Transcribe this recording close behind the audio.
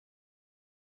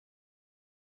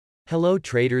Hello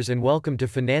traders and welcome to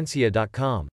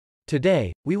Financia.com.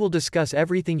 Today, we will discuss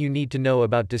everything you need to know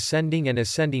about descending and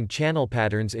ascending channel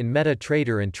patterns in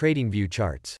MetaTrader and TradingView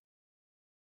charts.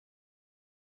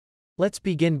 Let's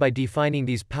begin by defining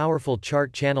these powerful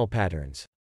chart channel patterns.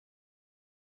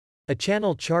 A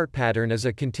channel chart pattern is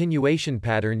a continuation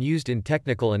pattern used in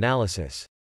technical analysis.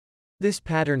 This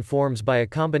pattern forms by a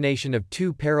combination of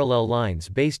two parallel lines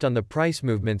based on the price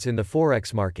movements in the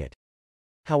forex market.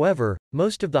 However,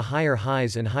 most of the higher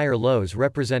highs and higher lows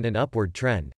represent an upward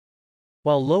trend,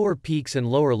 while lower peaks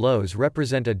and lower lows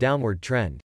represent a downward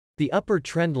trend. The upper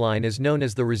trend line is known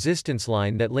as the resistance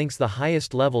line that links the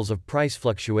highest levels of price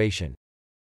fluctuation,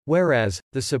 whereas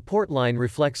the support line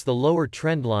reflects the lower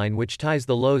trend line which ties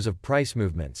the lows of price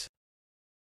movements.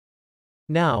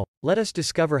 Now, let us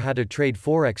discover how to trade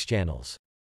forex channels.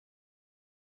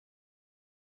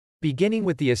 Beginning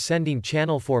with the ascending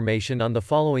channel formation on the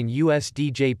following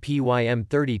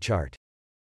USD/JPY-M30 chart.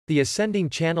 The ascending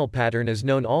channel pattern is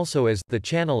known also as the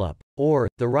channel up, or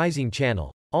the rising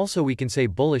channel, also we can say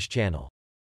bullish channel.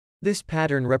 This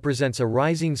pattern represents a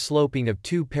rising sloping of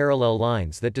two parallel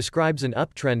lines that describes an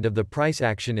uptrend of the price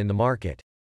action in the market.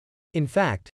 In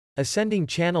fact, ascending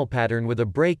channel pattern with a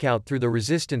breakout through the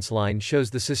resistance line shows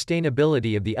the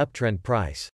sustainability of the uptrend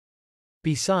price.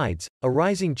 Besides, a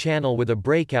rising channel with a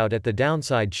breakout at the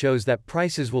downside shows that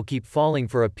prices will keep falling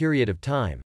for a period of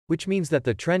time, which means that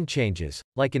the trend changes,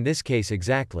 like in this case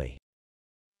exactly.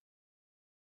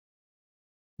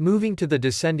 Moving to the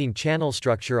descending channel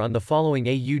structure on the following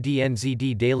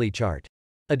AUDNZD daily chart.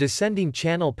 A descending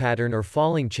channel pattern or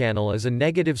falling channel is a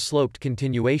negative sloped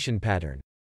continuation pattern.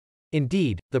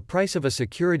 Indeed, the price of a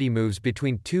security moves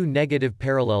between two negative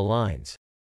parallel lines.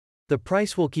 The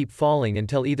price will keep falling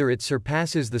until either it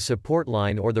surpasses the support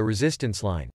line or the resistance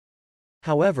line.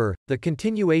 However, the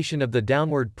continuation of the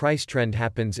downward price trend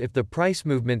happens if the price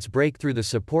movements break through the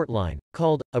support line,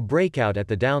 called a breakout at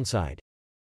the downside,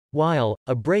 while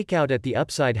a breakout at the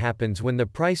upside happens when the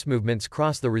price movements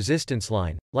cross the resistance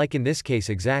line, like in this case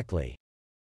exactly.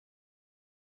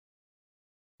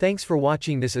 Thanks for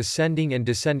watching this ascending and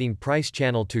descending price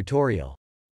channel tutorial.